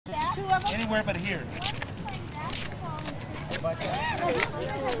Anywhere but here.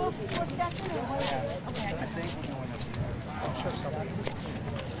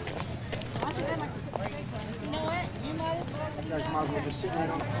 You know what? You might as well leave. You guys might as well just sit right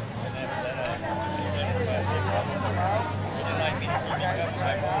on.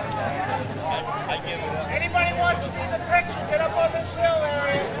 Anybody wants to be in the picture, get up on this hill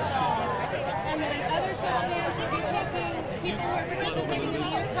area. And then other shotguns, if you're taking people who are participating in the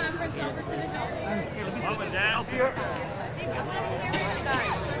youth conference over to the shotgun. Mama down here.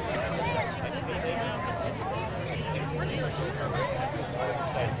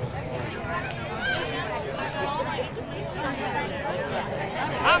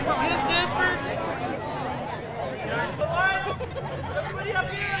 I'm from his district. Everybody up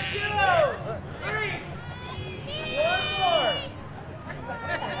here, 2, 3, 1 more.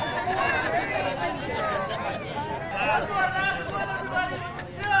 Last one, everybody.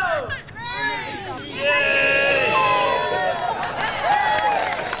 2, 3. Yay!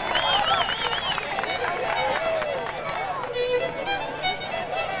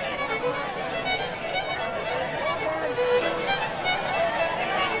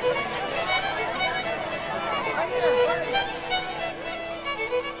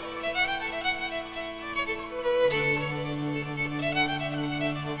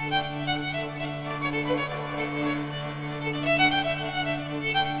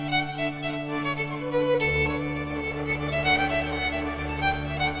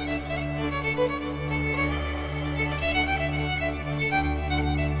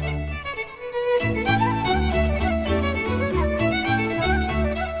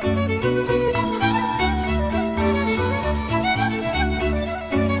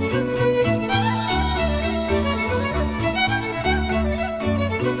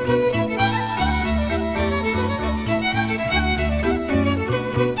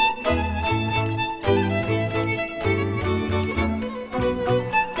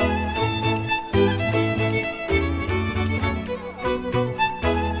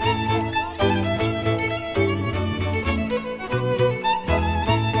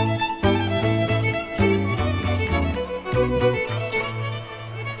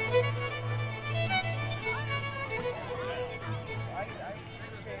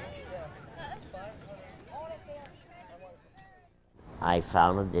 I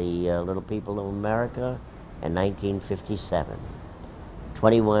founded the Little People of America in 1957.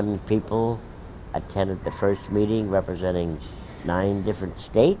 21 people attended the first meeting representing 9 different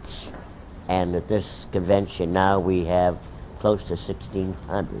states, and at this convention now we have close to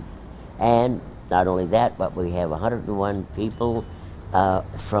 1,600. And not only that, but we have 101 people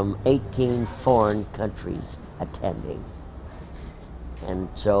from 18 foreign countries attending. And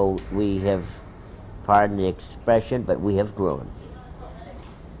so we have, pardon the expression, but we have grown.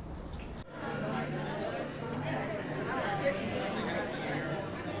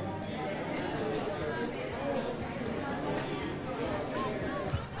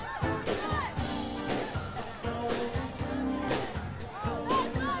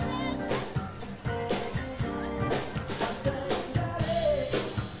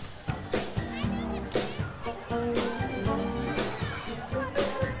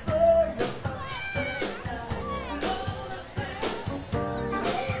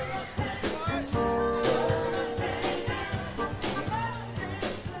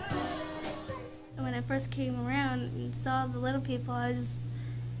 When I first came around and saw the little people, I was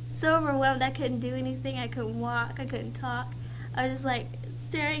just so overwhelmed. I couldn't do anything. I couldn't walk. I couldn't talk. I was just like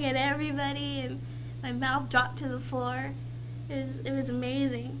staring at everybody, and my mouth dropped to the floor. It was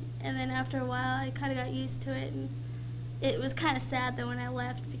amazing. And then after a while, I kind of got used to it, and it was kind of sad though when I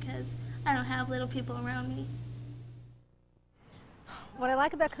left because I don't have little people around me. What I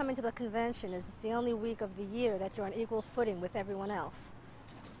like about coming to the convention is it's the only week of the year that you're on equal footing with everyone else.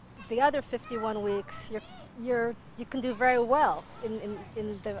 The other 51 weeks, you can do very well in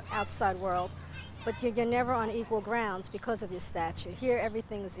the outside world, but you're never on equal grounds because of your stature. Here,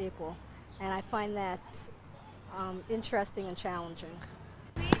 everything is equal, and I find that interesting and challenging.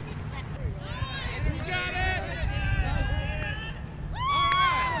 You got it! All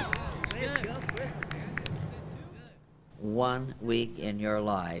right! 1 week in your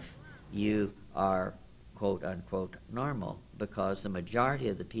life, you are quote unquote normal because the majority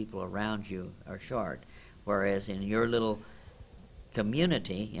of the people around you are short. Whereas in your little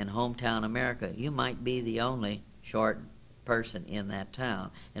community in hometown America, you might be the only short person in that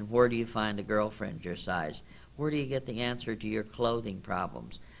town. And where do you find a girlfriend your size? Where do you get the answer to your clothing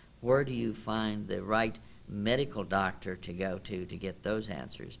problems? Where do you find the right medical doctor to go to get those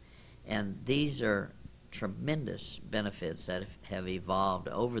answers? And these are tremendous benefits that have evolved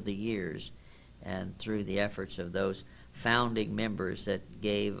over the years and through the efforts of those founding members that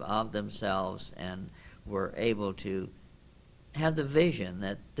gave of themselves and were able to have the vision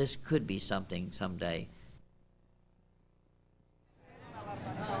that this could be something someday.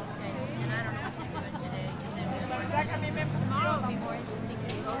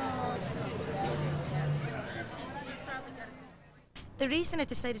 The reason I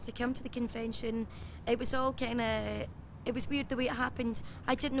decided to come to the convention, it was all it was weird the way it happened.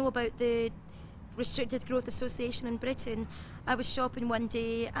 I didn't know about the Restricted Growth Association in Britain. I was shopping one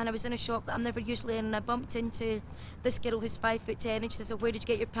day and I was in a shop that I'm never usually in, and I bumped into this girl who's 5'10", and she says, "Oh, where did you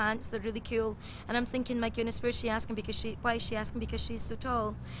get your pants? They're really cool." And I'm thinking, my goodness, where's she asking? Why is she asking? Because she's so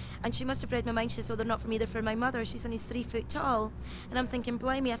tall. And she must have read my mind. She says, "Oh, they're not for me, they're for my mother. She's only 3 foot tall." And I'm thinking,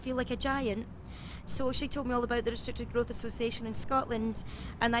 blimey, I feel like a giant. So she told me all about the Restricted Growth Association in Scotland,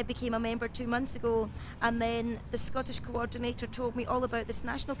 and I became a member 2 months ago. And then the Scottish coordinator told me all about this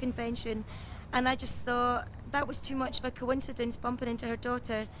national convention, and I just thought that was too much of a coincidence, bumping into her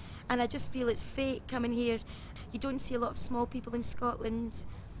daughter. And I just feel it's fate coming here. You don't see a lot of small people in Scotland.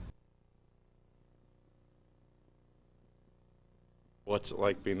 What's it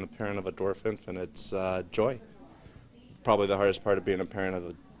like being the parent of a dwarf infant? It's joy. Probably the hardest part of being a parent of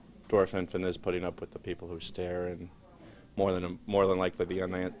a dwarf infant is putting up with the people who stare, and more than likely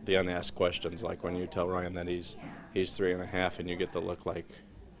the unasked questions, like when you tell Ryan that he's 3.5 and you get the look like,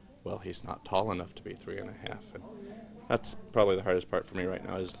 well, he's not tall enough to be 3.5. And that's probably the hardest part for me right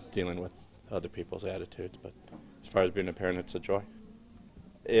now, is dealing with other people's attitudes. But as far as being a parent, it's a joy.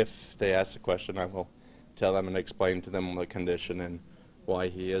 If they ask the question, I will tell them and explain to them the condition and why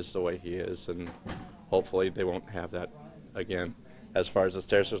he is the way he is, and hopefully they won't have that again. As far as the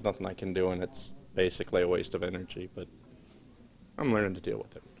stairs, there's nothing I can do, and it's basically a waste of energy, but I'm learning to deal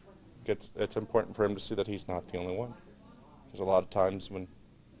with it. It's important for him to see that he's not the only one. Because a lot of times when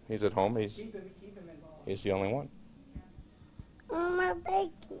he's at home, he's the only one. My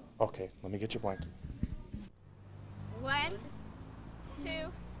blankie. Okay, let me get your blanket. 1, 2.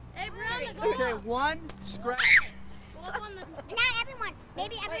 Hey, Brianna, okay, 1, scratch. Not everyone.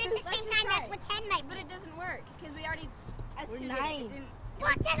 Maybe everyone at the same time. That's what 10 might be. But it doesn't work, because we already, as We're 2 9.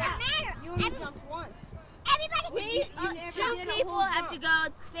 Well, it doesn't matter. You only jumped once. Everybody. Two people have to go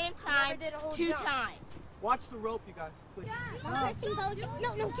at the same time 2 times. Watch the rope, you guys, please. One person goes in.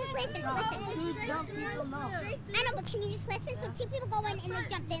 No, just listen. I know, but can you just listen? So 2 people go in and they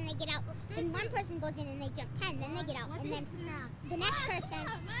jump, then they get out. Then 1 person goes in and they jump 10, then they get out. And then the next person,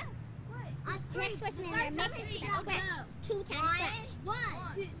 and they're missing, that's scratch. 2 times scratch. 1,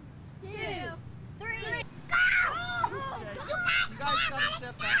 2, 3, go! You guys gotta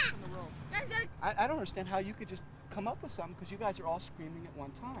step back from the rope. I don't understand how you could just come up with something, because you guys are all screaming at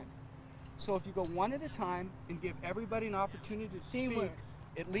one time. So if you go one at a time and give everybody an opportunity to speak,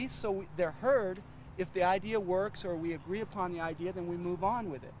 at least so they're heard, if the idea works or we agree upon the idea, then we move on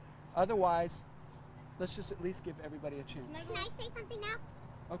with it. Otherwise, let's just at least give everybody a chance. Can I say something now?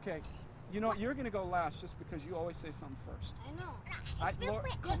 Okay. You know, you're going to go last just because you always say something first. I know. It's real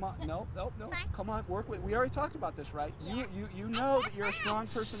quick. Come on. No. Fine. Come on. Work with. We already talked about this, right? Yeah. You know that you're a strong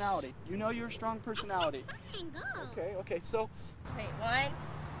personality. You know you're a strong personality. Fine, go. Okay. So. Wait, 1,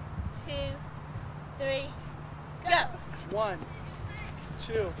 2, 3, go. 1,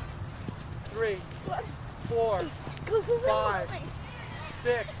 2, 3, 4, 5,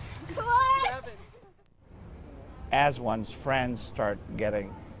 6, 7. As one's friends start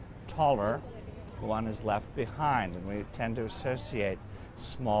getting taller, one is left behind, and we tend to associate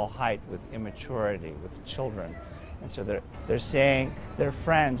small height with immaturity, with children. And so they're saying their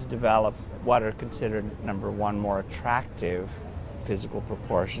friends develop what are considered, number 1, more attractive physical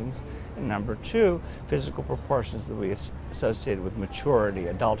proportions, and number 2, physical proportions that we associate with maturity,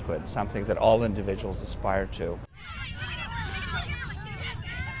 adulthood, something that all individuals aspire to.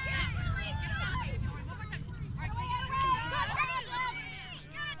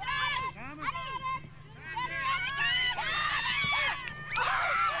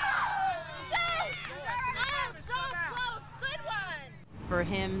 For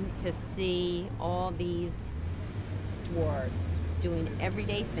him to see all these dwarves doing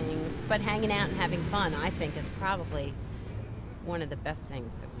everyday things, but hanging out and having fun, I think is probably one of the best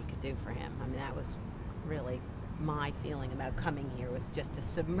things that we could do for him. I mean, that was really my feeling about coming here, was just to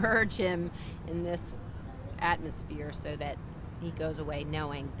submerge him in this atmosphere so that he goes away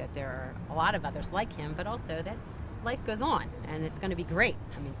knowing that there are a lot of others like him, but also that life goes on and it's going to be great.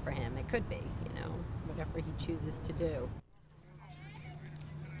 I mean, for him, it could be, you know, whatever he chooses to do.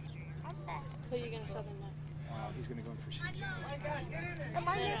 Who are you going to sell them next? He's going to go in for shoot. Come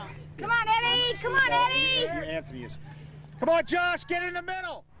on, Eddie! Come on, Eddie! Here Anthony is. Come on, Josh, get in the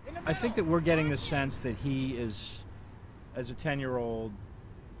middle! I think that we're getting the sense that he is, as a 10-year-old,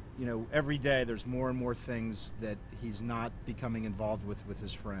 you know, every day there's more and more things that he's not becoming involved with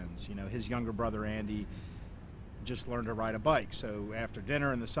his friends. You know, his younger brother, Andy, just learned to ride a bike. So after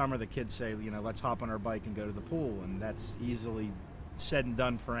dinner in the summer, the kids say, you know, let's hop on our bike and go to the pool. And that's easily said and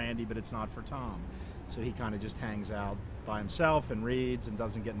done for Andy, but it's not for Tom. So he kind of just hangs out by himself and reads and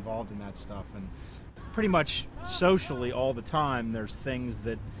doesn't get involved in that stuff. And pretty much socially all the time, there's things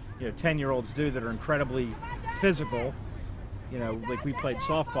that, you know, 10-year-olds do that are incredibly physical. You know, like we played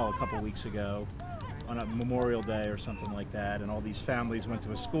softball a couple weeks ago on a Memorial Day or something like that, and all these families went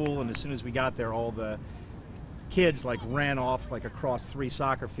to a school, and as soon as we got there, all the kids like ran off like across 3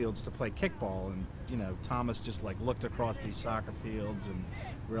 soccer fields to play kickball. And you know, Thomas just like looked across these soccer fields and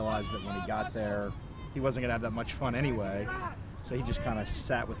realized that when he got there, he wasn't gonna have that much fun anyway, so he just kind of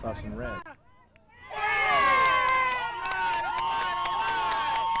sat with us and read.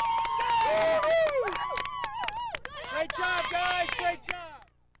 Great job, guys! Great job!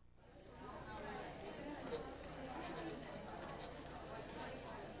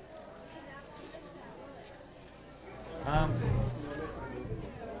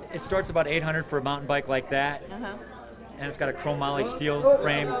 It starts about $800 for a mountain bike like that. And it's got a chromoly steel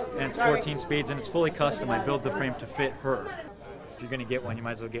frame, and it's 14 speeds, and it's fully custom. I build the frame to fit her. If you're going to get one, you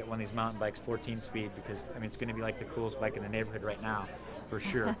might as well get one of these mountain bikes 14 speed, because I mean it's going to be like the coolest bike in the neighborhood right now, for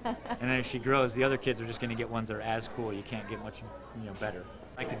sure. And then as she grows, the other kids are just going to get ones that are as cool. You can't get much, you know, better.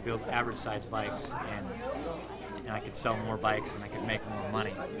 I could build average size bikes, and I could sell more bikes, and I could make more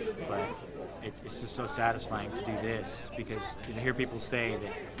money. But it's just so satisfying to do this, because you hear people say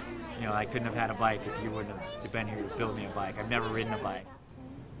that, you know, I couldn't have had a bike if you wouldn't have been here to build me a bike. I've never ridden a bike.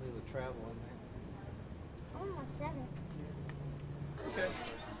 Almost 7.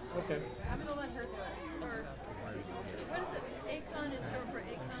 Okay. I'm gonna let her do it. What is it? Acon is short for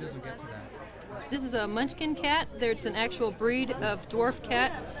Acon. This is a Munchkin cat. It's an actual breed of dwarf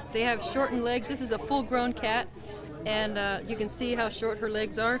cat. They have shortened legs. This is a full-grown cat, and you can see how short her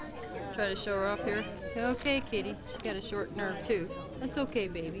legs are. Try to show her off here. Say, okay, kitty. She got a short nerve too. That's okay,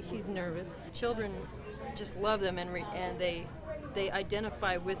 baby. She's nervous. Children just love them, and they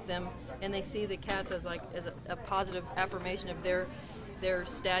identify with them, and they see the cats as a positive affirmation of their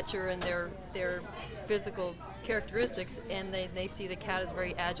stature and their physical characteristics, and they see the cat as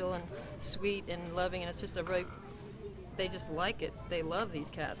very agile and sweet and loving, and it's just they just like it. They love these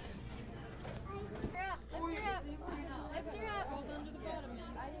cats.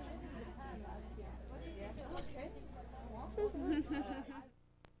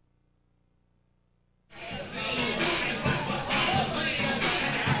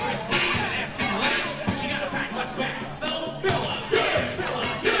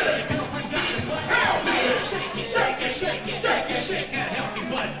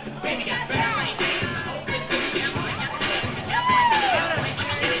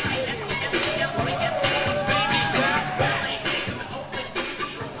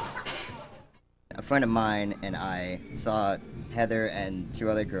 A friend of mine and I saw Heather and 2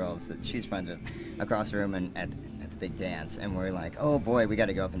 other girls that she's friends with across the room and at the big dance, and we're like, oh boy, we got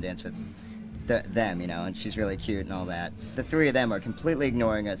to go up and dance with them, you know, and she's really cute and all that. The 3 of them are completely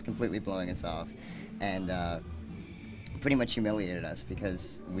ignoring us, completely blowing us off, and pretty much humiliated us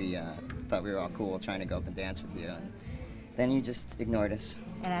because we thought we were all cool trying to go up and dance with you, and then you just ignored us.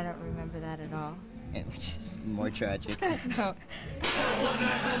 And I don't remember that at all. It was just more tragic. No.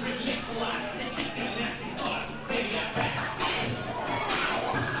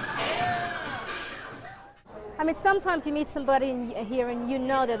 I mean, sometimes you meet somebody here and you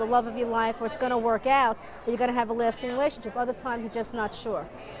know they're the love of your life, or it's going to work out, or you're going to have a lasting relationship. Other times you're just not sure.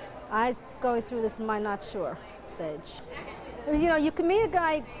 I'm going through this in my not sure stage. You know, you can meet a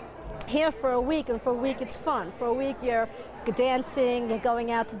guy here for a week, and for a week it's fun. For a week you're dancing, you're going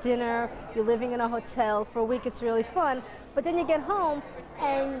out to dinner, you're living in a hotel. For a week it's really fun, but then you get home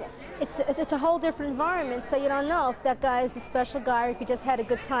and it's a whole different environment, so you don't know if that guy is the special guy or if you just had a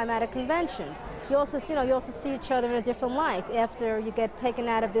good time at a convention. You also, you know, you also see each other in a different light after you get taken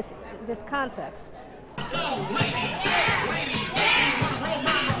out of this context. So, ladies, you wanna roll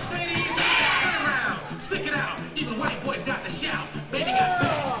my Mercedes? Turn around, stick it out. Even white boys got to shout. Baby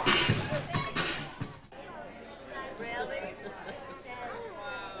got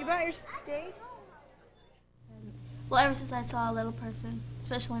You brought your skate? Well, ever since I saw a little person,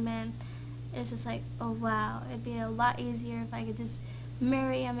 especially men, it's just like, oh wow, it'd be a lot easier if I could just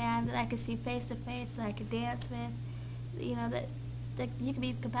marry a man that I could see face to face, that I could dance with, you know, that you could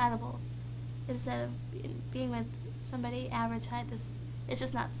be compatible. instead of being with somebody average height. It's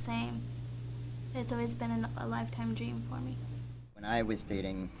just not the same. It's always been a lifetime dream for me. When I was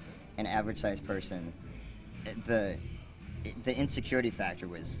dating an average-sized person, the insecurity factor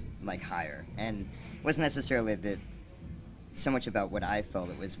was like higher, and it wasn't necessarily so much about what I felt.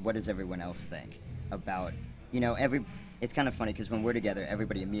 It was, what does everyone else think about, it's kind of funny because when we're together,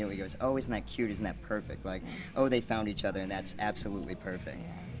 everybody immediately goes, oh, isn't that cute, isn't that perfect, like, oh, they found each other and that's absolutely perfect.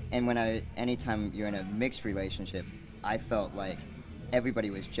 And anytime you're in a mixed relationship, I felt like everybody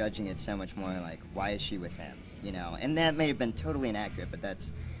was judging it so much more, like, why is she with him, and that may have been totally inaccurate, but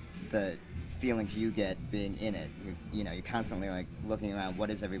that's the feelings you get being in it. You're constantly like looking around, what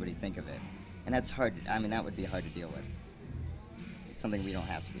does everybody think of it? And that's hard. That would be hard to deal with. It's something we don't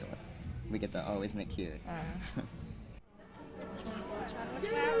have to deal with. We get the, oh, isn't it cute?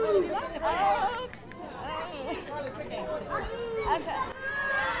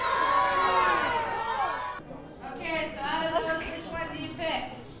 Okay, so out of those, which one do you pick?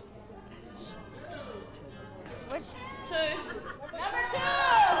 Which two? Number 2!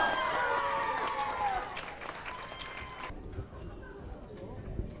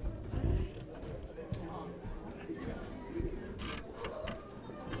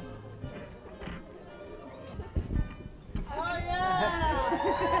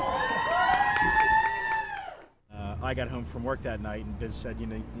 I got home from work that night, and Biz said, you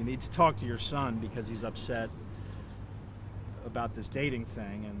need to talk to your son because he's upset about this dating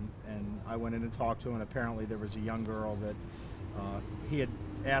thing. And I went in and talked to him, and apparently there was a young girl that he had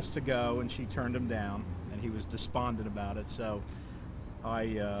asked to go, and she turned him down, and he was despondent about it. So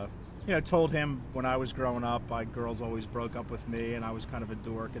I told him when I was growing up, girls always broke up with me, and I was kind of a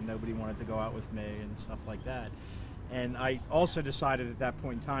dork, and nobody wanted to go out with me and stuff like that. And I also decided at that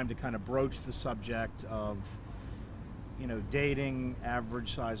point in time to kind of broach the subject of dating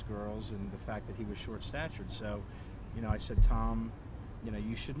average-sized girls and the fact that he was short-statured. So, I said, Tom,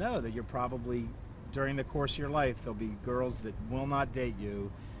 you should know that you're probably, during the course of your life, there'll be girls that will not date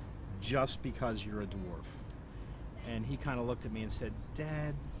you just because you're a dwarf. And he kind of looked at me and said,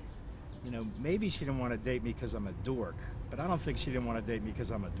 Dad, maybe she didn't want to date me because I'm a dork, but I don't think she didn't want to date me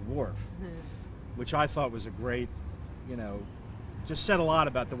because I'm a dwarf, which I thought was a great, just said a lot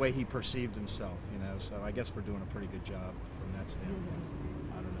about the way he perceived himself, so I guess we're doing a pretty good job from that standpoint.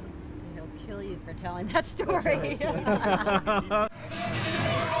 I don't know. He'll kill you for telling that story. Right.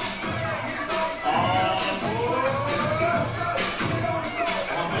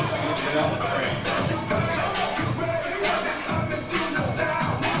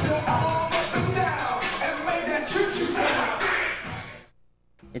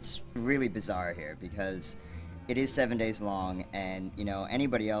 It's really bizarre here because it is 7 days long, and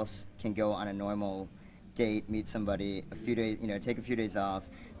anybody else can go on a normal date, meet somebody, a few days, take a few days off,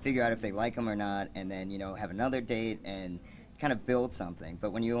 figure out if they like them or not, and then have another date and kind of build something.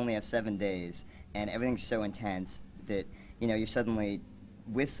 But when you only have 7 days and everything's so intense that you're suddenly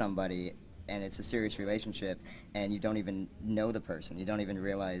with somebody and it's a serious relationship and you don't even know the person, you don't even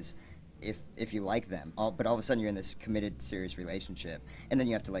realize if you like them, but all of a sudden you're in this committed serious relationship, and then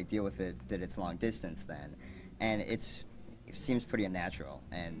you have to deal with it that it's long distance then. And it seems pretty unnatural,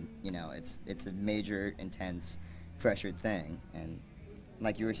 and it's a major, intense, pressured thing. And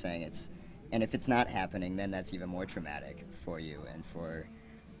like you were saying, and if it's not happening, then that's even more traumatic for you and for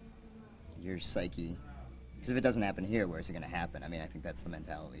your psyche. Because if it doesn't happen here, where's it going to happen? I think that's the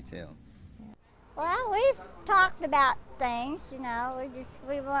mentality too. Well, we've talked about things,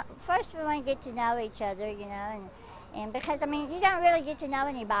 first we want to get to know each other, and because, you don't really get to know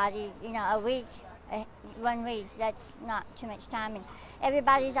anybody, a week. 1 week, that's not too much time, and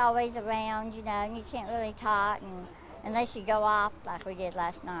everybody's always around, and you can't really talk unless you go off like we did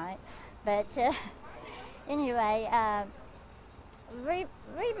last night. But anyway,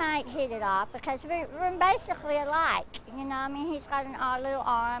 we might hit it off because we're basically alike. He's got a little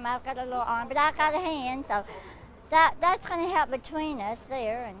arm, I've got a little arm, but I've got a hand, so that's going to help between us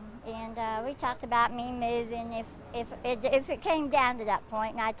there. And we talked about me moving if it came down to that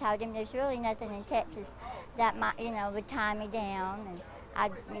point, and I told him there's really nothing in Texas that might, would tie me down, and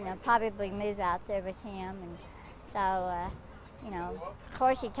I'd, probably move out there with him. And so, of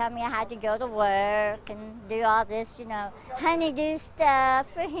course he told me I had to go to work and do all this, honeydew stuff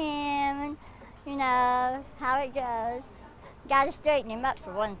for him, and, how it goes. Got to straighten him up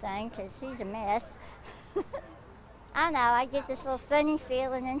for one thing, because he's a mess. I know, I get this little funny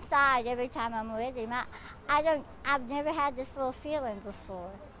feeling inside every time I'm with him. I've never had this little feeling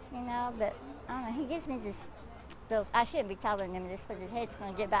before, but I don't know, he gives me this little, I shouldn't be telling him this because his head's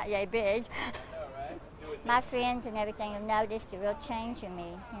going to get about yay big. my friends and everything have noticed a real change in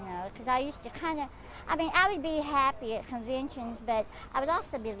me, you know, because I used to kind of, I mean, I would be happy at conventions, but I would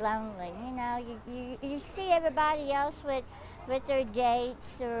also be lonely, you know. You see everybody else with their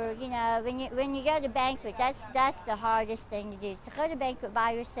dates, or, you know, when you go to banquet, that's the hardest thing to do, is to go to banquet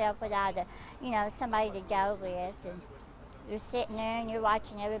by yourself without somebody to go with, and you're sitting there and you're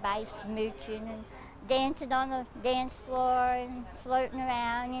watching everybody smooching and dancing on the dance floor and flirting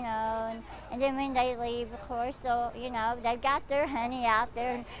around, you know, and then when they leave, of course, you know, they've got their honey out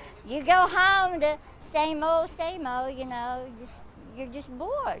there, and you go home to same old, you know, you're just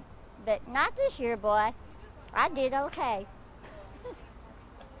bored. But not this year, boy. I did okay.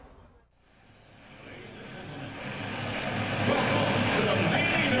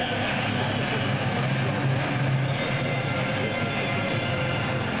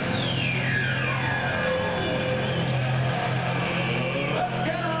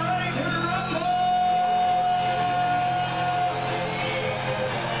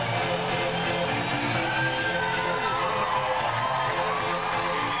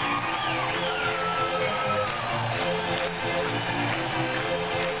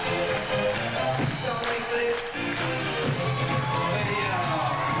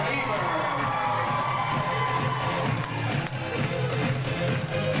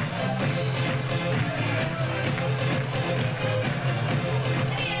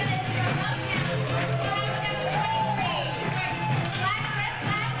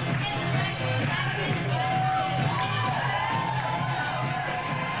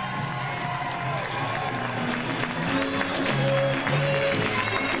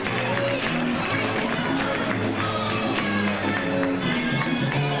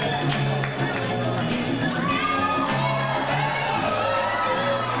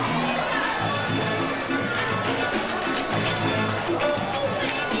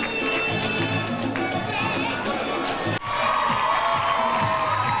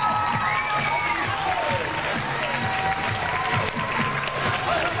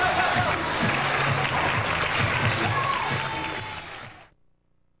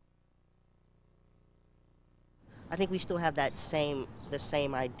 I think we still have the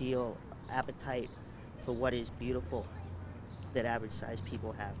same ideal appetite for what is beautiful that average-sized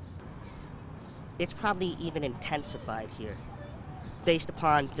people have. It's probably even intensified here, based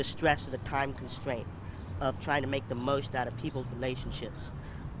upon the stress of the time constraint of trying to make the most out of people's relationships.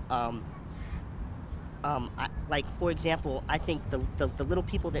 Like, for example, I think the little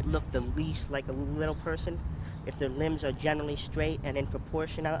people that look the least like a little person, if their limbs are generally straight and in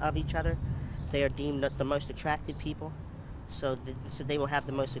proportion of each other, they are deemed the most attractive people, so they will have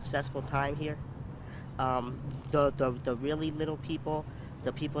the most successful time here. The really little people,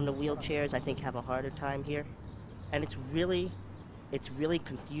 the people in the wheelchairs, I think have a harder time here, and it's really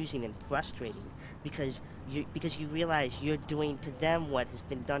confusing and frustrating because you realize you're doing to them what has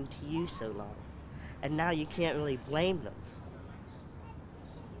been done to you so long, and now you can't really blame them.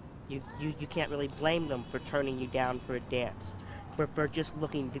 You can't really blame them for turning you down for a dance. For just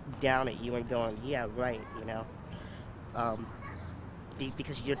looking down at you and going, yeah, right, you know,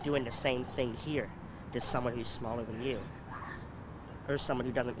 because you're doing the same thing here to someone who's smaller than you, or someone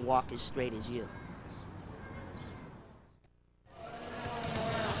who doesn't walk as straight as you.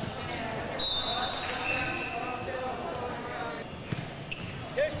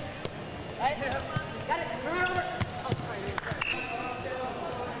 Yes. Got it. Come over. Oh, sorry.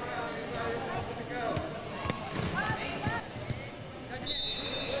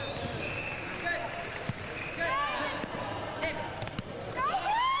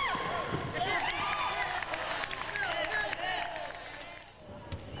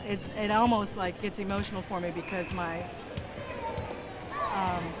 It almost like gets emotional for me because I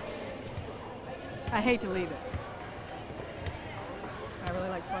hate to leave it. I really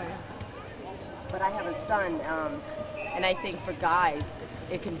like playing. But I have a son, and I think for guys,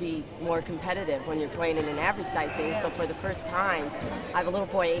 it can be more competitive when you're playing in an average size thing. So for the first time, I have a little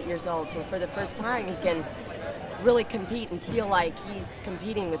boy, 8 years old, so for the first time he can really compete and feel like he's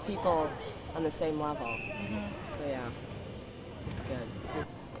competing with people on the same level. So yeah, it's good.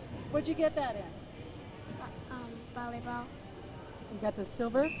 Where'd you get that in? Volleyball. You got the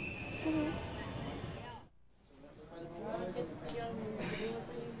silver?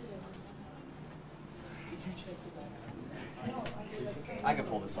 I can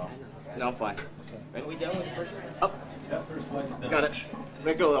pull this off. No, I'm fine. Are we done with the first one? Up. That first flight's done. Got it.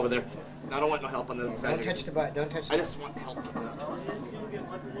 Let go over there. No, I don't want no help on the other side. Don't touch the butt. Don't touch the I just want help.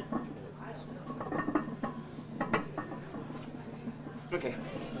 Okay.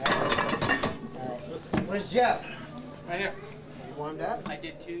 Where's Jeff? Right here. You warmed up? I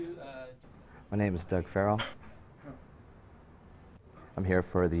did two. My name is Doug Farrell. I'm here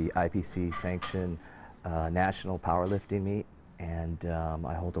for the IPC sanctioned national powerlifting meet, and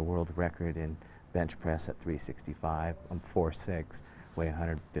I hold a world record in bench press at 365. I'm 4'6", weigh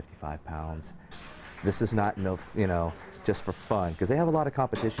 155 pounds. This is not just for fun, because they have a lot of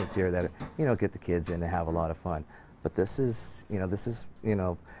competitions here that get the kids in and have a lot of fun. But this is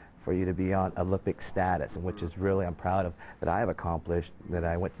for you to be on Olympic status, and which is really I'm proud of that I have accomplished. That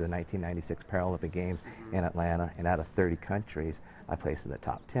I went to the 1996 Paralympic Games in Atlanta, and out of 30 countries, I placed in the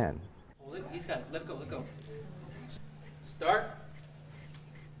top 10. He's got it. Let go. Start.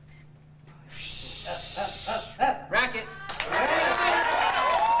 Racket.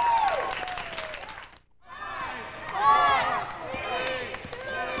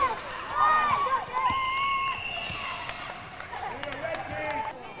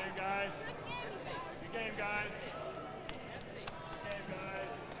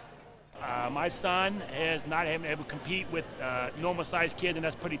 My son is not able to compete with normal-sized kids, and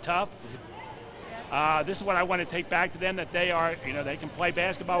that's pretty tough. This is what I want to take back to them, that they are, they can play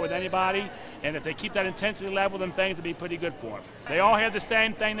basketball with anybody, and if they keep that intensity level, then things will be pretty good for them. They all have the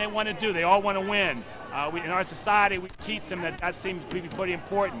same thing they want to do. They all want to win. In our society, we teach them that seems to be pretty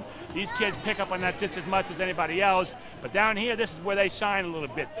important. These kids pick up on that just as much as anybody else, but down here, this is where they shine a little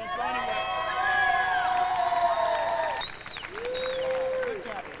bit.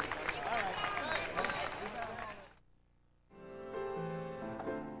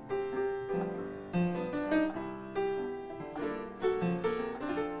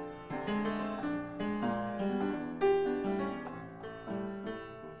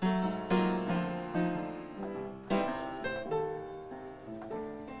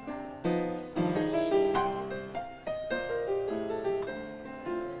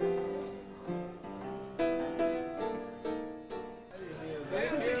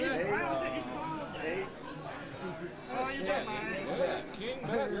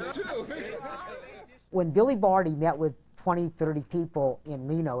 When Billy Barty met with 20, 30 people in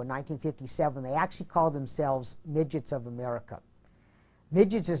Reno in 1957, they actually called themselves Midgets of America.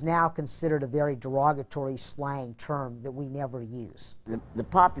 Midgets is now considered a very derogatory slang term that we never use. The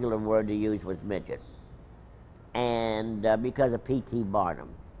popular word to use was midget, and because of P.T. Barnum.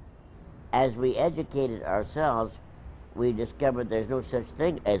 As we educated ourselves, we discovered there's no such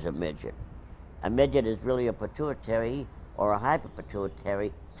thing as a midget. A midget is really a pituitary or a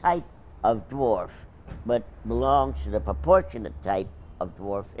hyperpituitary type of dwarf, but belongs to the proportionate type of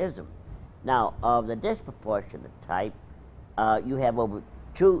dwarfism. Now, of the disproportionate type, you have over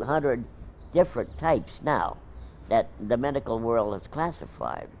 200 different types now that the medical world has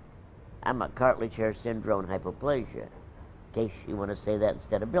classified. I'm a cartilage hair syndrome hypoplasia, in case you want to say that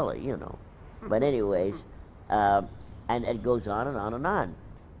instead of Billy, But anyways, and it goes on and on and on.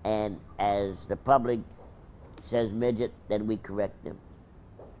 And as the public says midget, then we correct them.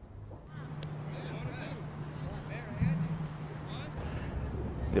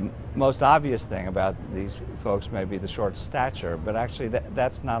 The most obvious thing about these folks may be the short stature, but actually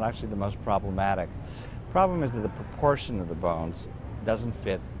that's not actually the most problematic. The problem is that the proportion of the bones doesn't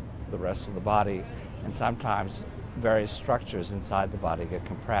fit the rest of the body, and sometimes various structures inside the body get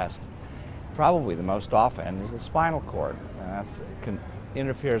compressed. Probably the most often is the spinal cord, and that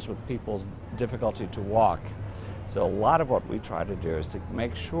interferes with people's difficulty to walk. So a lot of what we try to do is to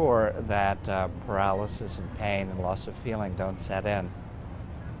make sure that paralysis and pain and loss of feeling don't set in.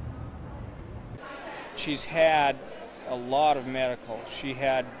 She's had a lot of medical. She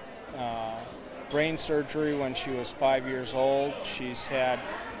had brain surgery when she was 5 years old. She's had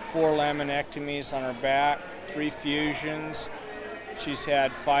 4 laminectomies on her back, 3 fusions. She's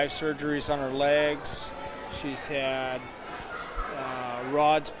had 5 surgeries on her legs. She's had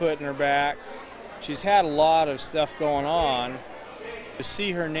rods put in her back. She's had a lot of stuff going on. To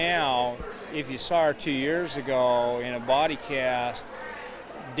see her now, if you saw her 2 years ago in a body cast,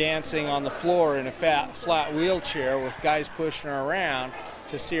 dancing on the floor in a flat wheelchair with guys pushing her around,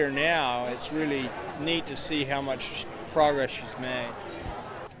 to see her now, it's really neat to see how much progress she's made.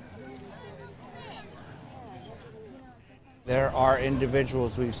 There are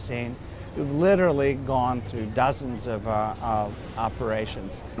individuals we've seen who've literally gone through dozens of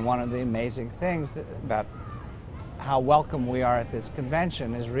operations. And one of the amazing things about how welcome we are at this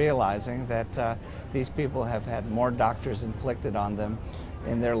convention is realizing that these people have had more doctors inflicted on them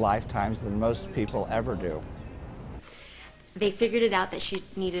in their lifetimes than most people ever do. They figured it out that she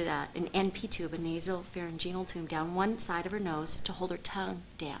needed an NP tube, a nasal pharyngeal tube, down one side of her nose to hold her tongue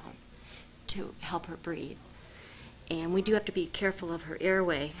down to help her breathe. And we do have to be careful of her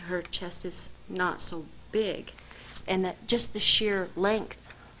airway. Her chest is not so big, and just the sheer length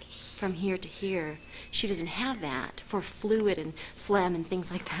from here to here. She doesn't have that for fluid and phlegm and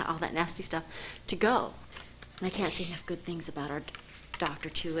things like that, all that nasty stuff, to go. And I can't say enough good things about our Dr.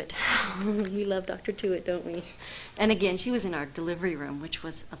 Tuitt. We love Dr. Tuitt, don't we? And again, she was in our delivery room, which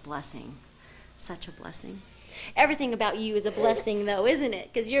was a blessing. Such a blessing. Everything about you is a blessing, though, isn't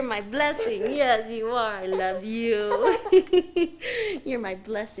it? Because you're my blessing. Yes, you are. I love you. You're my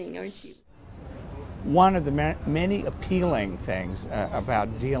blessing, aren't you? One of the many appealing things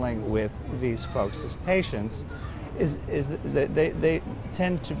about dealing with these folks as patients is that they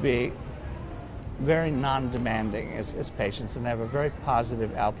tend to be very non-demanding as patients and have a very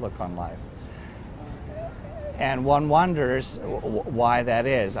positive outlook on life. And one wonders why that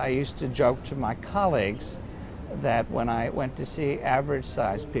is. I used to joke to my colleagues that when I went to see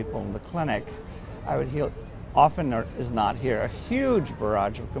average-sized people in the clinic, I would often is not hear a huge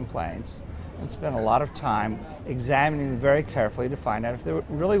barrage of complaints and spend a lot of time examining them very carefully to find out if there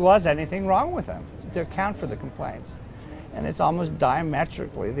really was anything wrong with them, to account for the complaints. And it's almost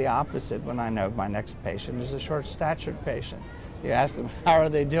diametrically the opposite when I know my next patient is a short-statured patient. You ask them, how are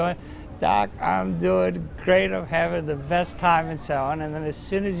they doing? Doc, I'm doing great, I'm having the best time, and so on. And then as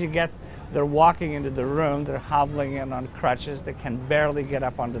soon as they're walking into the room, they're hobbling in on crutches, they can barely get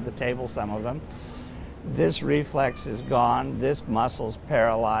up onto the table, some of them. This reflex is gone, this muscle's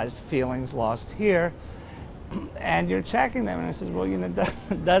paralyzed, feelings lost here. And you're checking them, and I says, well, you know,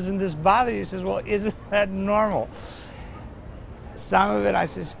 doesn't this bother you? He says, well, isn't that normal? Some of it, I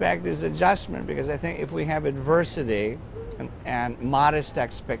suspect, is adjustment, because I think if we have adversity and modest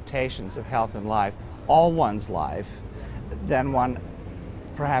expectations of health and life all one's life, then one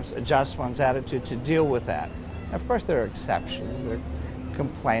perhaps adjusts one's attitude to deal with that. Of course, there are exceptions. There are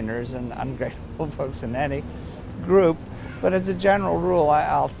complainers and ungrateful folks in any group, but as a general rule,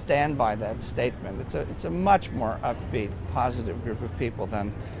 I'll stand by that statement. It's a much more upbeat, positive group of people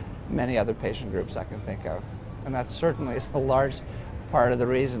than many other patient groups I can think of. And that certainly is a large part of the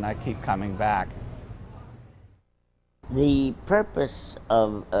reason I keep coming back. The purpose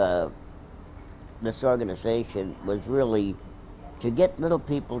of this organization was really to get little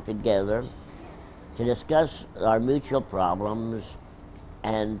people together, to discuss our mutual problems,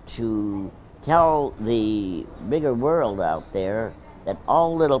 and to tell the bigger world out there that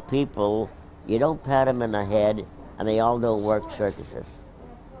all little people, you don't pat them in the head, and they all don't work circuses.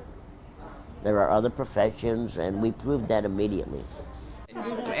 There are other professions, and we proved that immediately.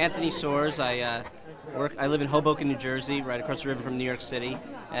 I'm Anthony Soares. I live in Hoboken, New Jersey, right across the river from New York City,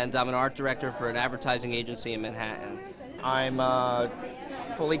 and I'm an art director for an advertising agency in Manhattan. I'm a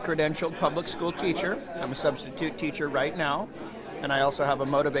fully credentialed public school teacher. I'm a substitute teacher right now, and I also have a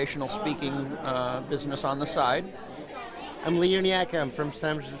motivational speaking business on the side. I'm Lee Uniacke. I'm from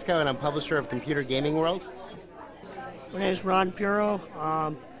San Francisco, and I'm publisher of Computer Gaming World. My name is Ron Puro.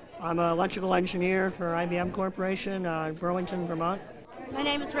 I'm an electrical engineer for IBM Corporation in Burlington, Vermont. My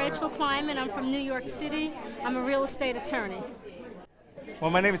name is Rachel Kleiman. I'm from New York City. I'm a real estate attorney.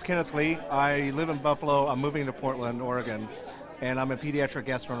 Well, my name is Kenneth Lee. I live in Buffalo. I'm moving to Portland, Oregon, and I'm a pediatric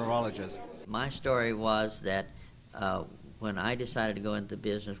gastroenterologist. My story was that when I decided to go into the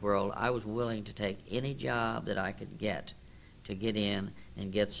business world, I was willing to take any job that I could get to get in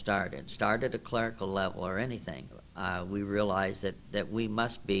and get started. Start at a clerical level or anything. We realized that we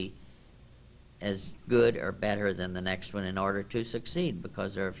must be as good or better than the next one in order to succeed,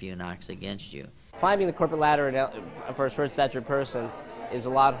 because there are a few knocks against you. Climbing the corporate ladder for a short-statured person is a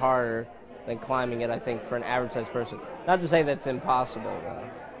lot harder than climbing it, I think, for an average-sized person. Not to say that's impossible.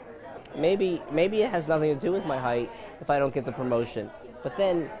 Maybe it has nothing to do with my height if I don't get the promotion. But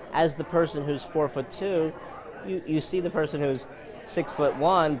then, as the person who's 4'2", you see the person who's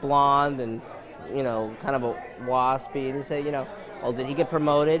 6'1", blonde, and kind of a waspy, and you say, oh, did he get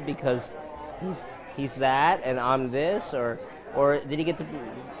promoted because he's that and I'm this, or did he get to,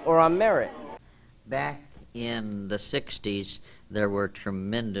 or on merit? Back in the 60s, there were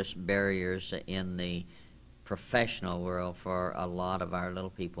tremendous barriers in the professional world for a lot of our little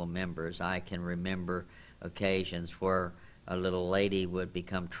people members. I can remember occasions where a little lady would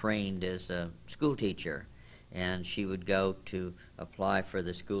become trained as a school teacher, and she would go to apply for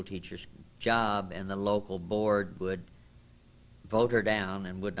the school teacher's job, and the local board would vote her down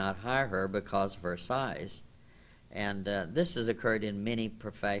and would not hire her because of her size. And this has occurred in many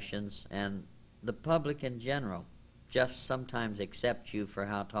professions, and the public in general just sometimes accepts you for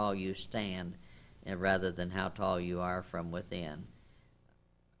how tall you stand rather than how tall you are from within.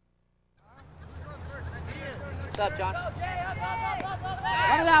 What's up, John? Run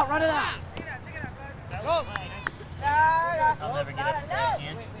it out, run it out! Go! I'll never get up and bat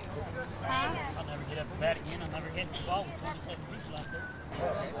again. I'll never get up and bat again. I'll never hit the ball with 27 people out there.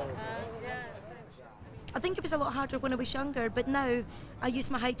 think it was a lot harder when I was younger, but now I use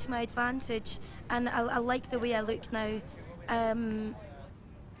my height to my advantage, and I like the way I look now. And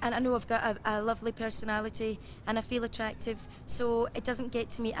I know I've got a lovely personality, and I feel attractive, so it doesn't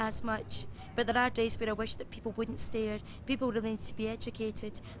get to me as much. But there are days where I wish that people wouldn't stare. People really need to be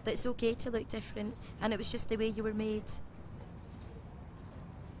educated, that it's okay to look different, and it was just the way you were made.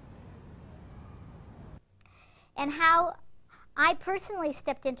 And how I personally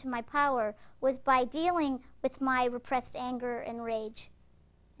stepped into my power was by dealing with my repressed anger and rage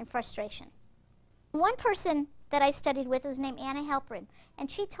and frustration. One person that I studied with was named Anna Halperin, and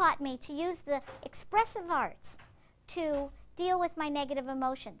she taught me to use the expressive arts to deal with my negative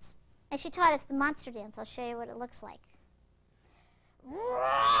emotions. And she taught us the monster dance. I'll show you what it looks like.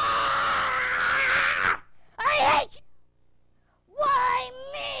 I hate you! Why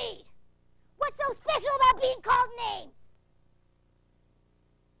me? What's so special about being called names?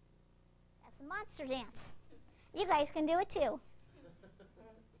 That's the monster dance. You guys can do it too.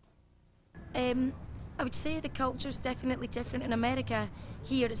 I would say the culture's definitely different in America.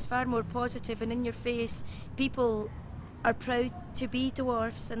 Here it's far more positive and in your face. People are proud to be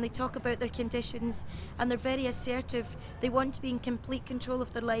dwarfs, and they talk about their conditions, and they're very assertive. They want to be in complete control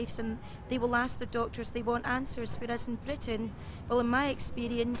of their lives, and they will ask their doctors, they want answers. Whereas in Britain, well, in my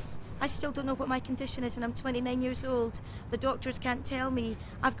experience, I still don't know what my condition is, and I'm 29 years old. The doctors can't tell me.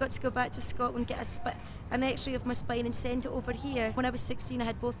 I've got to go back to Scotland, get an x-ray of my spine and send it over here. When I was 16, I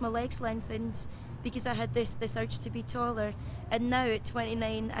had both my legs lengthened because I had this urge to be taller, and now at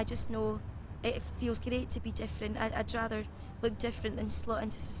 29, I just know it feels great to be different. I'd rather look different than slot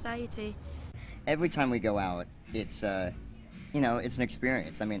into society. Every time we go out, it's it's an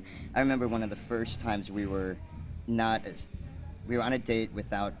experience. I mean, I remember one of the first times we were on a date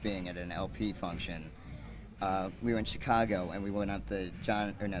without being at an LP function. We were in Chicago, and we went up the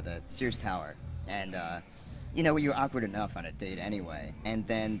Sears Tower, and you're awkward enough on a date anyway. And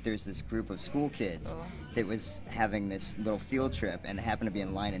then there's this group of school kids that was having this little field trip, and happened to be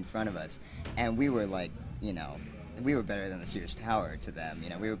in line in front of us. And we were like, we were better than the Sears Tower to them.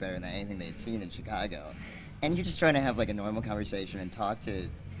 We were better than anything they'd seen in Chicago. And you're just trying to have like a normal conversation and talk to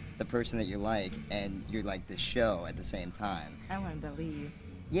the person that you like, and you're like the show at the same time. I wouldn't believe.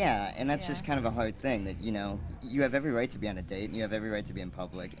 Yeah, and that's just kind of a hard thing that, you have every right to be on a date, and you have every right to be in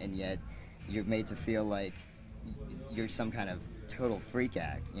public, and yet you're made to feel like you're some kind of total freak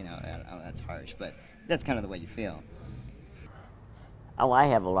act. That's harsh, but that's kind of the way you feel. Oh, I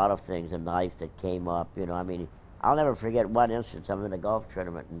have a lot of things in life that came up, I mean, I'll never forget one instance. I'm in a golf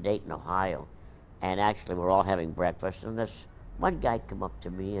tournament in Dayton, Ohio, and actually we're all having breakfast, and this one guy come up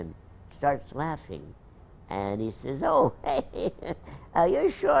to me and starts laughing, and he says, "Oh, hey, you're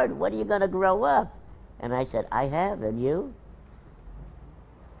short, when are you going to grow up?" And I said, "I have, and you?"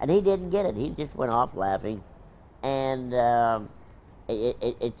 And he didn't get it. He just went off laughing, and you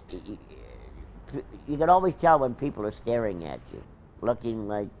can always tell when people are staring at you, looking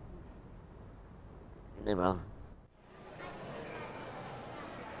like,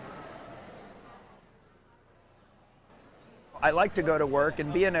 I like to go to work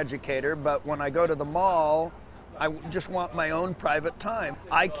and be an educator, but when I go to the mall, I just want my own private time.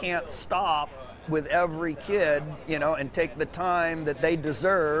 I can't stop with every kid, and take the time that they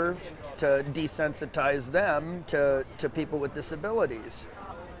deserve to desensitize them to people with disabilities.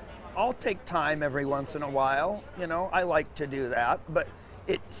 I'll take time every once in a while, I like to do that, but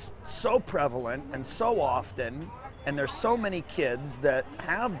it's so prevalent and so often, and there's so many kids that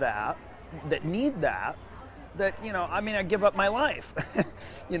have that need that, I'd give up my life,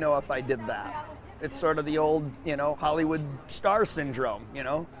 if I did that. It's sort of the old, Hollywood star syndrome,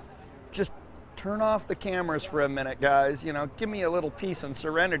 Just turn off the cameras for a minute, guys, give me a little peace and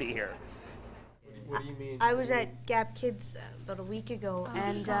serenity here. What do you mean? I was at Gap Kids about a week ago,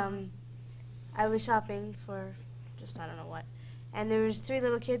 and I was shopping for just I don't know what. And there was 3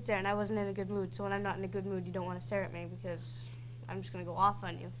 little kids there, and I wasn't in a good mood. So when I'm not in a good mood, you don't want to stare at me because I'm just going to go off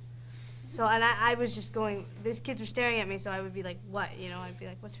on you. So, and I was just going, these kids were staring at me, so I would be like, what? I'd be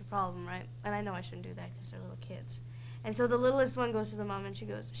like, what's your problem, right? And I know I shouldn't do that because they're little kids. And so the littlest one goes to the mom, and she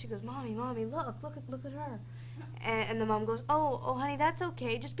goes, Mommy, look at her. And the mom goes, oh, honey, that's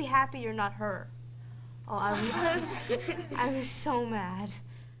okay. Just be happy you're not her. Oh, I was so mad.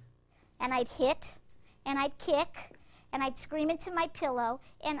 And I'd hit, and I'd kick, and I'd scream into my pillow,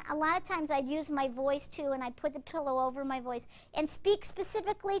 and a lot of times I'd use my voice too, and I'd put the pillow over my voice and speak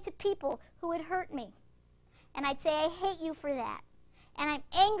specifically to people who had hurt me. And I'd say, I hate you for that, and I'm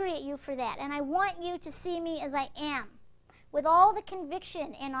angry at you for that, and I want you to see me as I am, with all the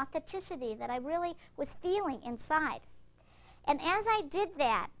conviction and authenticity that I really was feeling inside. And as I did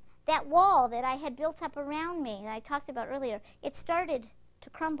that, that wall that I had built up around me that I talked about earlier, it started to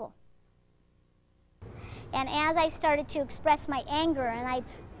crumble. And as I started to express my anger, and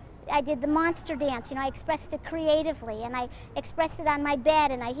I did the monster dance, you know, I expressed it creatively, and I expressed it on my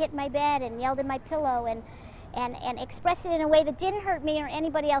bed, and I hit my bed and yelled at my pillow, and expressed it in a way that didn't hurt me or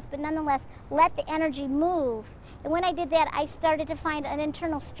anybody else, but nonetheless let the energy move. And when I did that, I started to find an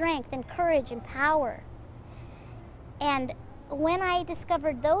internal strength and courage and power. And when I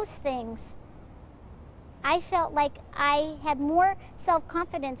discovered those things, I felt like I had more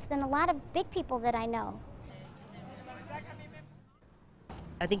self-confidence than a lot of big people that I know.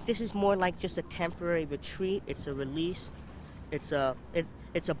 I think this is more like just a temporary retreat. It's a release. It's a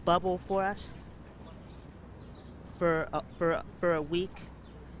bubble for us for a week,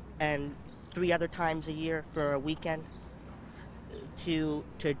 and 3 other times a year for a weekend to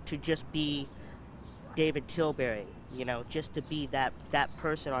just be David Tilbury, you know, just to be that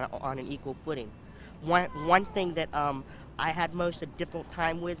person on an equal footing. One thing that I had most a difficult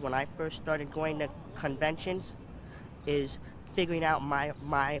time with when I first started going to conventions is figuring out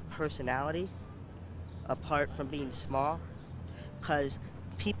my personality apart from being small, because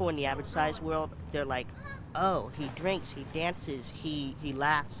people in the average size world, they're like, oh, he drinks, he dances, he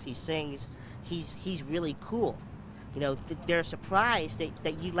laughs, he sings, he's really cool. You know, they're surprised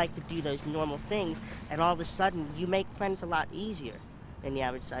that you like to do those normal things, and all of a sudden you make friends a lot easier in the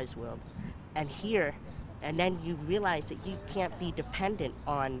average size world. And here, and then you realize that you can't be dependent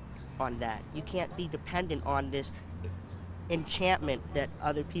on that. You can't be dependent on this enchantment that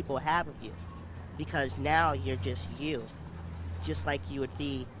other people have of you, because now you're just you, just like you would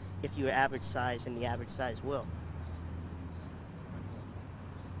be if you were average size in the average size world.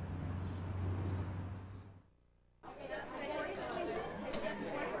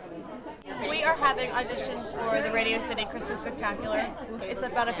 We are having auditions for the Radio City Christmas Spectacular. It's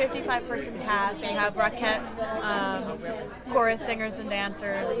about a 55-person cast. We have Rockettes, chorus singers and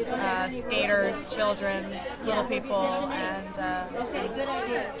dancers, skaters, children, little people,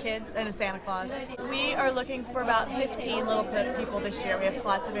 and kids, and a Santa Claus. We are looking for about 15 little people this year. We have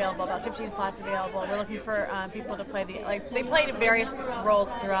slots available, about 15 slots available. We're looking for people to play they played various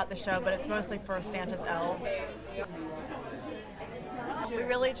roles throughout the show, but it's mostly for Santa's elves. We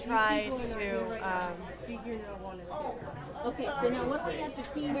really try to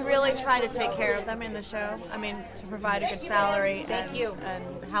we really try to take care of them in the show. I mean, to provide a good salary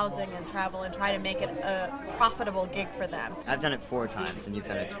and housing and travel, and try to make it a profitable gig for them. I've done it 4 times, and you've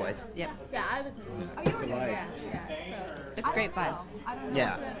done it twice. Yep. Yeah, I was. It's alive. It's great fun.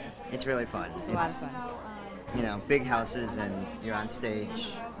 Yeah, it's really fun. It's a lot of fun. You know, big houses, and you're on stage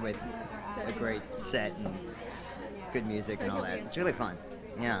with a great set and good music and all that. It's really fun.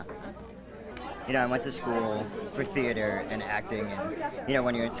 Yeah. You know, I went to school for theater and acting, and you know,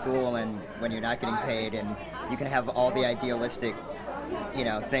 when you're in school and when you're not getting paid, and you can have all the idealistic, you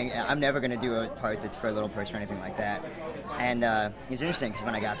know, thing. I'm never going to do a part that's for a little person or anything like that. And it was interesting because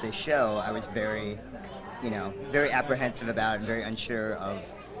when I got this show, I was very, you know, very apprehensive about it and very unsure of.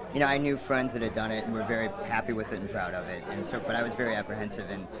 You know, I knew friends that had done it and were very happy with it and proud of it, and so, but I was very apprehensive.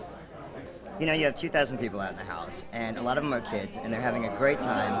 And you know, you have 2,000 people out in the house, and a lot of them are kids, and they're having a great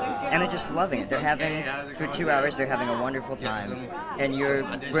time, and they're just loving it. They're having, for 2 hours, they're having a wonderful time, and you're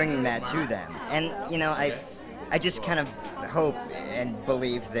bringing that to them. And, you know, I just kind of hope and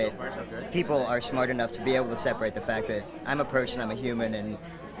believe that people are smart enough to be able to separate the fact that I'm a person, I'm a human, and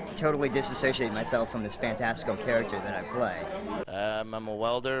totally disassociate myself from this fantastical character that I play. I'm a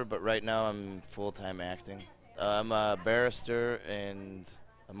welder, but right now I'm full-time acting. I'm a barrister and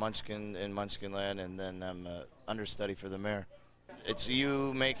a Munchkin in Munchkinland, and then I'm an understudy for the mayor. It's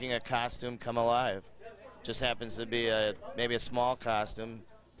you making a costume come alive. Just happens to be maybe a small costume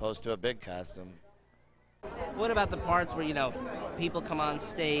opposed to a big costume. What about the parts where, you know, people come on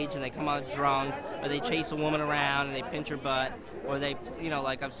stage and they come on drunk, or they chase a woman around and they pinch her butt, or they, you know,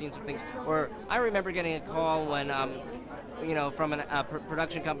 like I've seen some things. Or I remember getting a call when, you know, from a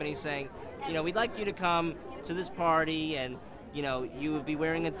production company saying, you know, we'd like you to come to this party, and you know, you would be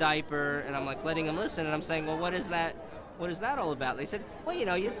wearing a diaper, and I'm like letting them listen, and I'm saying, well, what is that all about? They said, well, you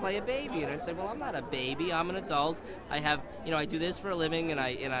know, you play a baby, and I said, well, I'm not a baby, I'm an adult. I have, you know, I do this for a living, and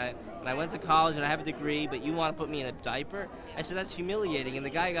I went to college, and I have a degree, but you want to put me in a diaper? I said, that's humiliating, and the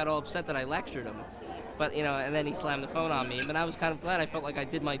guy got all upset that I lectured him. But, you know, and then he slammed the phone on me, but I was kind of glad. I felt like I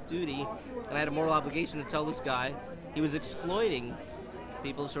did my duty, and I had a moral obligation to tell this guy he was exploiting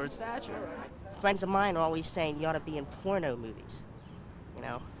people of short stature. Friends of mine are always saying you ought to be in porno movies. You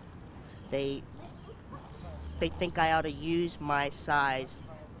know, they think I ought to use my size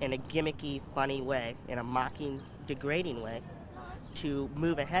in a gimmicky, funny way, in a mocking, degrading way, to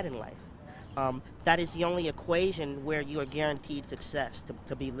move ahead in life. That is the only equation where you are guaranteed success,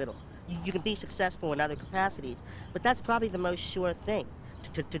 to be little. You can be successful in other capacities, but that's probably the most sure thing,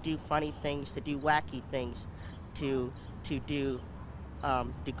 to do funny things, to do wacky things, to do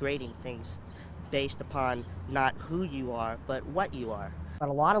degrading things based upon not who you are, but what you are. But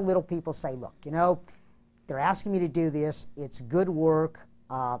a lot of little people say, look, you know, they're asking me to do this, it's good work,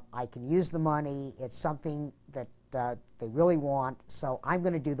 I can use the money, it's something that they really want, so I'm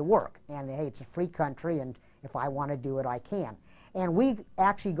going to do the work. And hey, it's a free country, and if I want to do it, I can. And we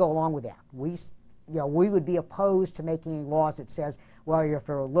actually go along with that. We would be opposed to making laws that says, well, if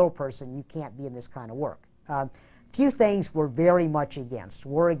you're a little person, you can't be in this kind of work. Few things we're very much against.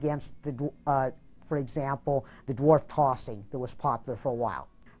 We're against, for example, the dwarf tossing that was popular for a while.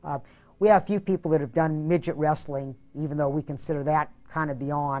 We have a few people that have done midget wrestling, even though we consider that kind of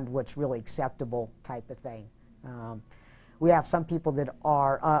beyond what's really acceptable type of thing. We have some people that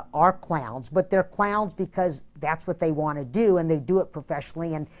are clowns, but they're clowns because that's what they want to do, and they do it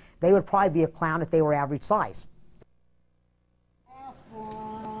professionally, and they would probably be a clown if they were average size.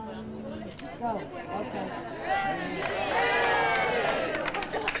 Go. Okay.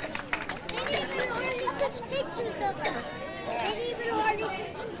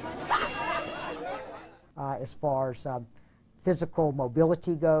 As far as physical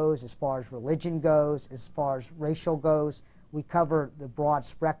mobility goes, as far as religion goes, as far as racial goes, we cover the broad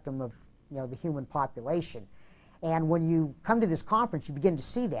spectrum of the human population. And when you come to this conference, you begin to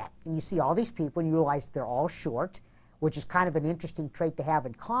see that, and you see all these people, and you realize they're all short, which is kind of an interesting trait to have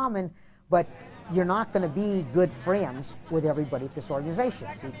in common. But you're not going to be good friends with everybody at this organization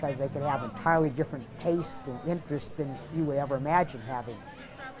because they could have entirely different taste and interest than you would ever imagine having.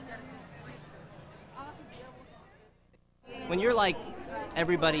 When you're like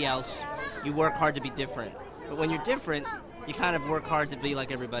everybody else, you work hard to be different. But when you're different, you kind of work hard to be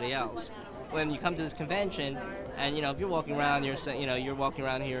like everybody else. When you come to this convention, and if you're walking around, you're walking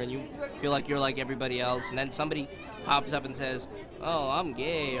around here, and you feel like you're like everybody else, and then somebody pops up and says, "Oh, I'm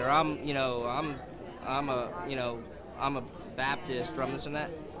gay," or I'm a Baptist, or I'm this and that,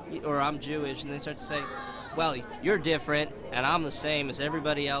 or I'm Jewish, and they start to say, "Well, you're different, and I'm the same as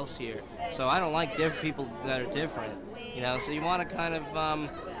everybody else here. So I don't like people that are different." So you want to kind of,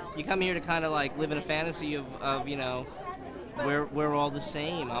 you come here to kind of like live in a fantasy of we're all the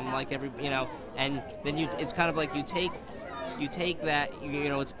same. I'm like and then it's kind of like you take that,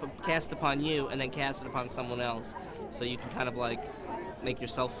 it's cast upon you and then cast it upon someone else, so you can kind of like make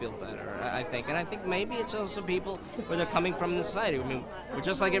yourself feel better, I think. And I think maybe it's also people where they're coming from the society. I mean, we're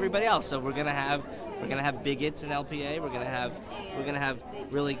just like everybody else, so we're gonna have bigots in LPA. We're gonna have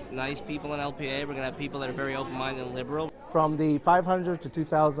really nice people in LPA. We're gonna have people that are very open-minded and liberal. From the 500 to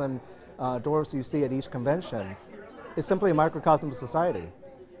 2,000 dwarves you see at each convention, it's simply a microcosm of society.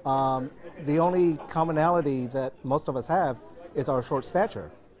 The only commonality that most of us have is our short stature.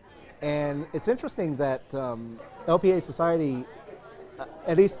 And it's interesting that LPA society,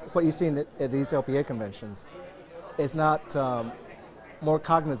 at least what you see at these LPA conventions, is not more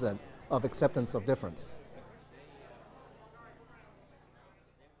cognizant of acceptance of difference.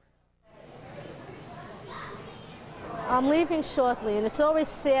 I'm leaving shortly, and it's always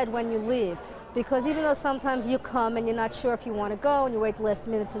sad when you leave, because even though sometimes you come and you're not sure if you want to go, and you wait the last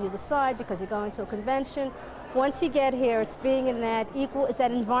minute till you decide because you're going to a convention, once you get here, it's being in that it's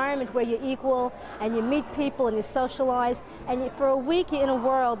that environment where you're equal, and you meet people and you socialize, and for a week you're in a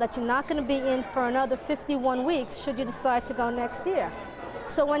world that you're not going to be in for another 51 weeks should you decide to go next year.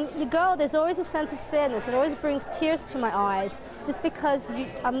 So when you go, there's always a sense of sadness. It always brings tears to my eyes, just because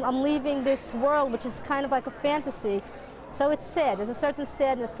I'm leaving this world, which is kind of like a fantasy. So it's sad. There's a certain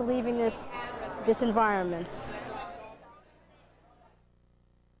sadness to leaving this environment.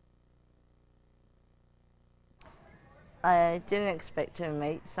 I didn't expect to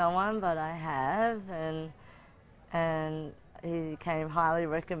meet someone, but I have, and he came highly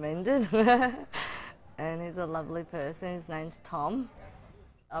recommended, and he's a lovely person. His name's Tom.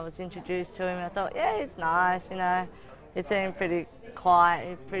 I was introduced to him, and I thought, yeah, he's nice, He seemed pretty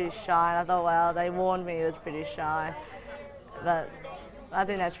quiet, pretty shy, and I thought, well, they warned me he was pretty shy, but I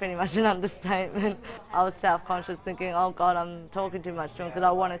think that's pretty much an understatement. I was self-conscious, thinking, oh God, I'm talking too much to him, because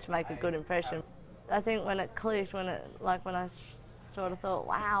I wanted to make a good impression. I think when it clicked, when I sort of thought,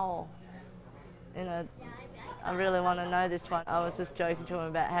 wow, I really want to know this one. I was just joking to him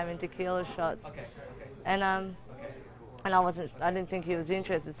about having tequila shots, and I didn't think he was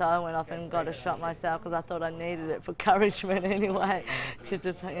interested, so I went off and got a shot myself because I thought I needed it for encouragement anyway, to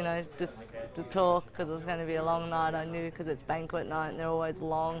just to talk, because it was going to be a long night. I knew, because it's banquet night and they're always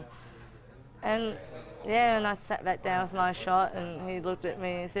long, and yeah, and I sat back down with my shot, and he looked at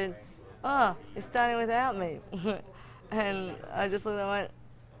me and said, "Oh, you're starting without me." And I just looked and went,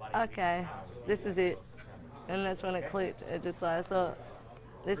 "Okay, this is it." And that's when it clicked. It just like, I thought,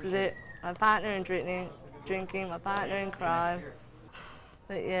 this is it. My partner in drinking, my partner in crime.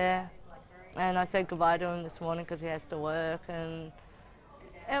 But yeah, and I said goodbye to him this morning because he has to work, and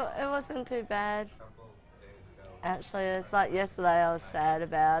it wasn't too bad. Actually, it's like yesterday I was sad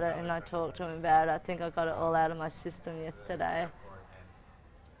about it, and I talked to him about it. I think I got it all out of my system yesterday.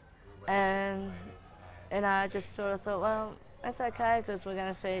 And I just sort of thought, well, that's okay because we're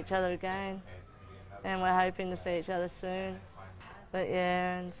going to see each other again, and we're hoping to see each other soon. But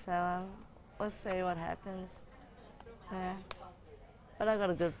yeah, and so we'll see what happens. Yeah, but I got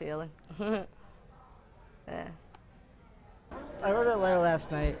a good feeling. Yeah. I wrote a letter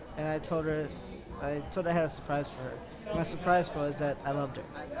last night, and I told her I had a surprise for her. My surprise was that I loved her.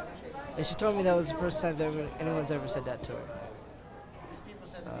 And she told me that was the first time anyone's ever said that to her.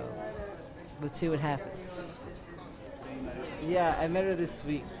 Let's see what happens. Yeah, I met her this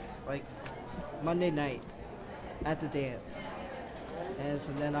week, like Monday night at the dance. And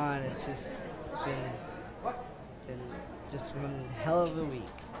from then on, it's just been just one hell of a week.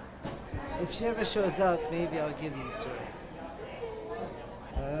 If she ever shows up, maybe I'll give these to her.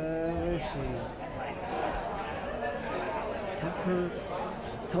 Where is she?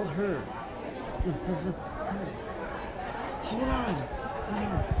 Tell her. Hold on.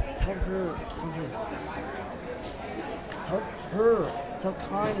 Tell her. Tell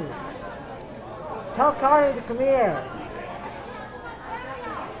Connie. Tell Connie to come here.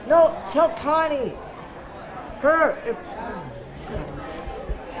 No, tell Connie.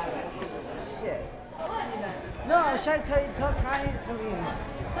 Shit. No, I was trying to tell you, tell Connie to come here.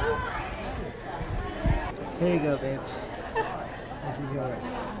 Here you go, babe. This is yours.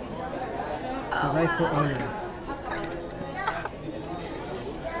 The rightful owner.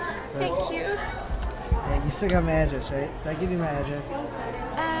 Thank you. Yeah, you still got my address, right? Did I give you my address?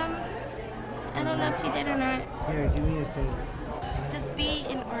 I don't know if you did or not. Here, do me a favor. Just be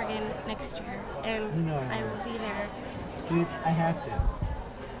in Oregon next year, and No. I will be there. Dude, I have to.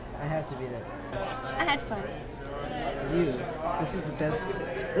 I have to be there. I had fun. This is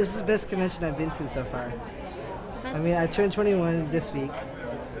the best convention I've been to so far. I mean, I turned 21 this week.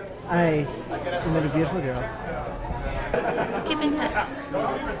 I met a beautiful girl. Keep in touch. I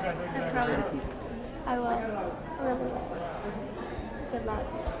promise. I will. I really will. Good luck.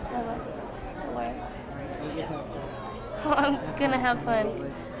 I will. Where? Oh, I'm gonna have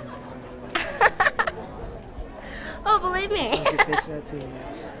fun. Oh, believe me. Don't get bitched out too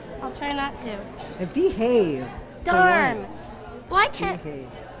much. I'll try not to. And behave. Darn. For once. Well, I can't. Behave.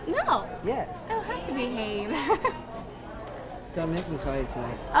 No. Yes. I don't have to behave. Don't make me call you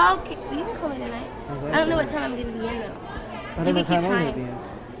tonight. Okay, well, you can call me tonight. Okay. I don't know what time I'm gonna be in though. I don't know You what can time keep I'm going to trying. be in.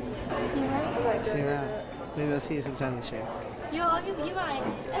 See you around? See you around. Maybe I'll see you sometime this year. You might.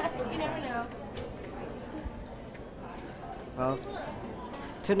 You never know. Well,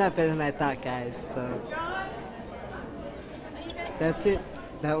 turned out better than I thought, guys. So that's it.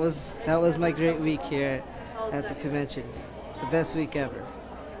 That was my great week here at the convention. The best week ever.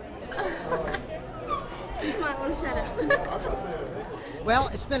 Smile and shut up. Well,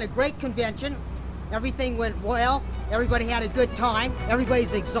 it's been a great convention. Everything went well. Everybody had a good time.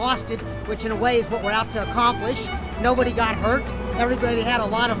 Everybody's exhausted, which in a way is what we're out to accomplish. Nobody got hurt. Everybody had a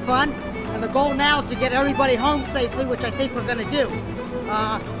lot of fun. And the goal now is to get everybody home safely, which I think we're going to do.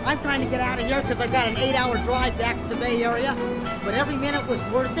 I'm trying to get out of here because I got an 8-hour drive back to the Bay Area. But every minute was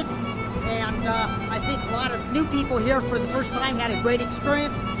worth it. And I think a lot of new people here for the first time had a great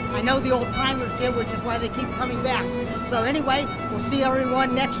experience. I know the old timers did, which is why they keep coming back. So anyway, we'll see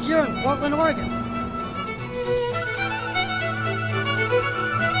everyone next year in Portland, Oregon.